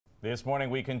This morning,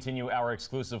 we continue our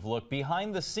exclusive look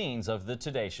behind the scenes of the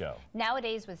Today Show.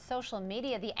 Nowadays, with social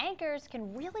media, the anchors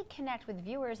can really connect with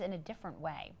viewers in a different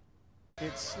way.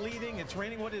 It's sleeting, it's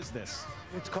raining. What is this?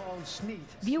 It's called Sneet.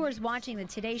 Viewers watching the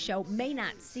Today Show may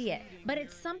not see it, but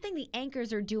it's something the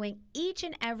anchors are doing each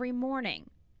and every morning,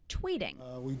 tweeting.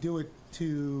 We do it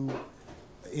to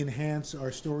enhance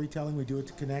our storytelling. We do it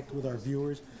to connect with our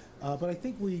viewers. But I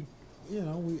think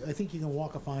I think you can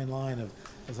walk a fine line of,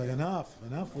 it's like enough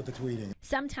with the tweeting.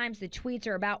 Sometimes the tweets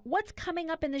are about what's coming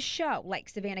up in the show, like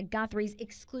Savannah Guthrie's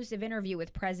exclusive interview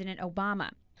with President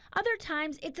Obama. Other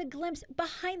times, it's a glimpse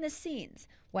behind the scenes,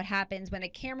 what happens when the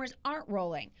cameras aren't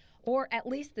rolling, or at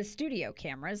least the studio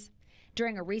cameras.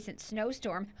 During a recent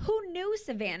snowstorm, who knew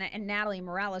Savannah and Natalie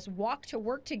Morales walked to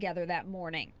work together that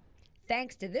morning?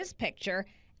 Thanks to this picture,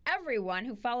 everyone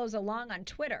who follows along on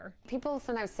Twitter. People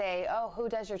sometimes say, oh, who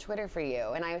does your Twitter for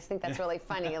you? And I always think that's really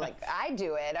funny. Like, I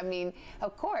do it. I mean,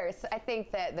 of course, I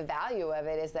think that the value of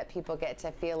it is that people get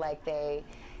to feel like they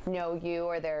know you,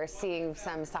 or they're seeing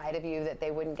some side of you that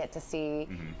they wouldn't get to see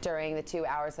during the 2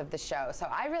 hours of the show. So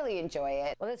I really enjoy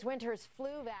it. Well, this winter's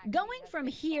flu vaccine. Going from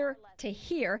here to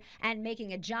here and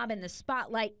making a job in the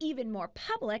spotlight even more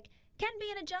public can be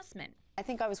an adjustment. I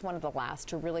think I was one of the last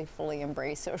to really fully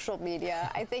embrace social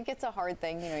media. I think it's a hard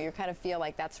thing. You know, you kind of feel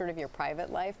like that's sort of your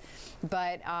private life.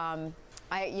 But I'd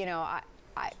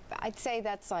say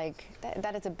that's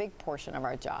that is a big portion of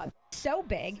our job. So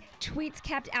big, tweets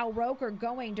kept Al Roker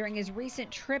going during his recent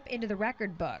trip into the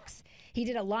record books. He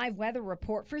did a live weather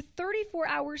report for 34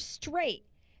 hours straight.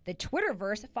 The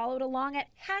Twitterverse followed along at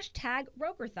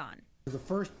 #Rokerthon. The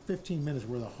first 15 minutes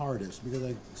were the hardest because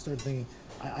I started thinking,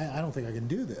 I don't think I can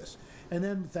do this. And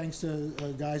then thanks to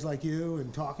guys like you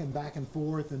and talking back and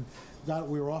forth, and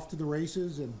we were off to the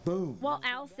races, and boom. While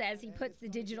Al says he puts the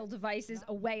digital devices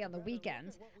away on the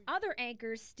weekends, other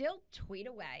anchors still tweet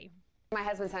away. My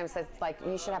husband sometimes says, like,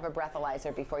 you should have a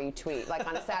breathalyzer before you tweet, like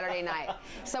on a Saturday night.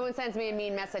 Someone sends me a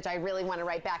mean message, I really want to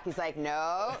write back. He's like,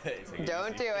 no,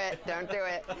 don't do it, don't do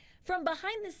it. From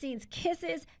behind-the-scenes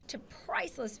kisses to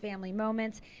priceless family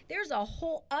moments, there's a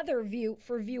whole other view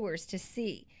for viewers to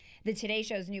see. The Today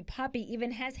Show's new puppy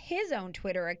even has his own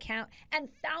Twitter account and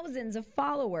thousands of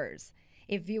followers.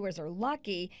 If viewers are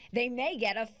lucky, they may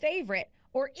get a favorite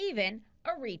or even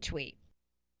a retweet.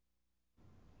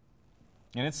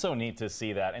 And it's so neat to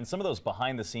see that. And some of those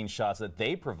behind-the-scenes shots that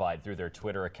they provide through their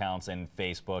Twitter accounts and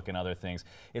Facebook and other things,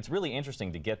 it's really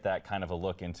interesting to get that kind of a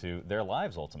look into their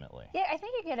lives ultimately. Yeah, I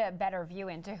think you get a better view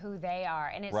into who they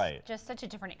are. And it's just such a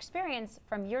different experience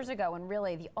from years ago when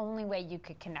really the only way you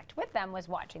could connect with them was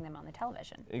watching them on the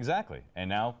television. Exactly. And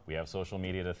now we have social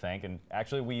media to thank, and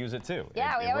actually we use it too.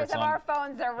 Yeah, we always have our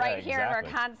phones. They're right here, and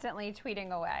we're constantly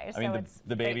tweeting away. I mean,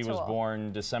 the baby was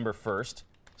born December 1st.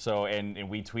 So, and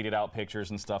we tweeted out pictures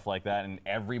and stuff like that, and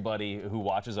everybody who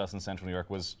watches us in Central New York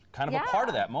was kind of a part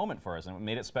of that moment for us, and it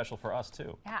made it special for us,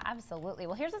 too. Yeah, absolutely.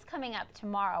 Well, here's what's coming up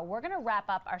tomorrow. We're going to wrap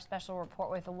up our special report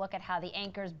with a look at how the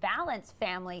anchors balance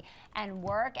family and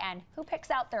work, and who picks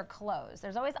out their clothes.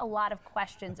 There's always a lot of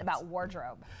questions about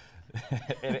wardrobe.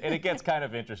 And it gets kind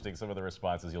of interesting, some of the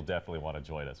responses. You'll definitely want to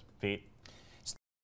join us. Pete?